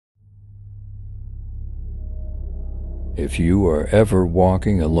If you are ever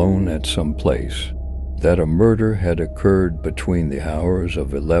walking alone at some place that a murder had occurred between the hours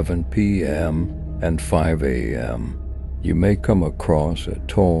of 11 p.m. and 5 a.m., you may come across a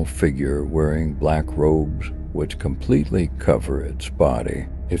tall figure wearing black robes which completely cover its body.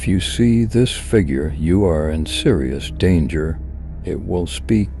 If you see this figure, you are in serious danger. It will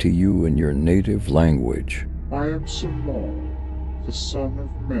speak to you in your native language. I am Samael, the son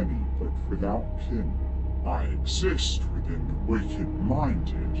of many but without kin. I exist within the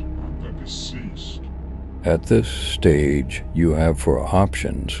wicked-minded and the deceased. At this stage, you have four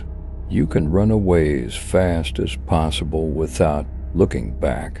options. You can run away as fast as possible without looking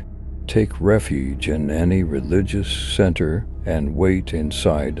back. Take refuge in any religious center and wait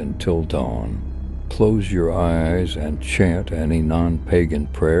inside until dawn. Close your eyes and chant any non-pagan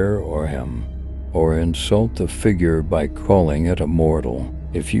prayer or hymn, or insult the figure by calling it a mortal.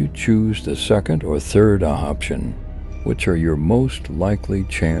 If you choose the second or third option, which are your most likely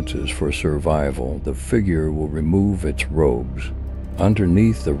chances for survival, the figure will remove its robes.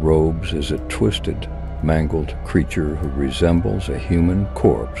 Underneath the robes is a twisted, mangled creature who resembles a human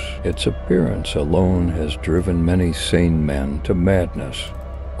corpse. Its appearance alone has driven many sane men to madness.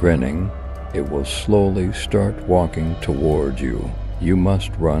 Grinning, it will slowly start walking toward you. You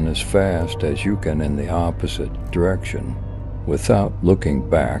must run as fast as you can in the opposite direction. Without looking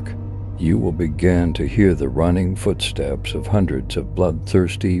back, you will begin to hear the running footsteps of hundreds of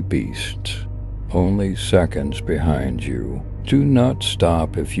bloodthirsty beasts, only seconds behind you. Do not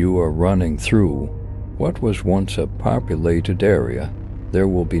stop if you are running through what was once a populated area. There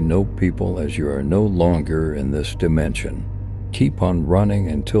will be no people as you are no longer in this dimension. Keep on running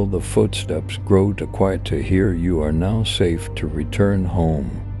until the footsteps grow too quiet to hear. You are now safe to return home.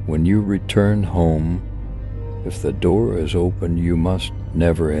 When you return home, if the door is open, you must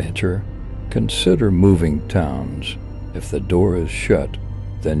never enter. Consider moving towns. If the door is shut,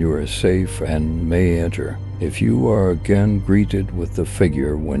 then you are safe and may enter. If you are again greeted with the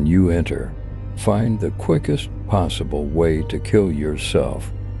figure when you enter, find the quickest possible way to kill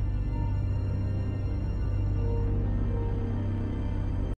yourself.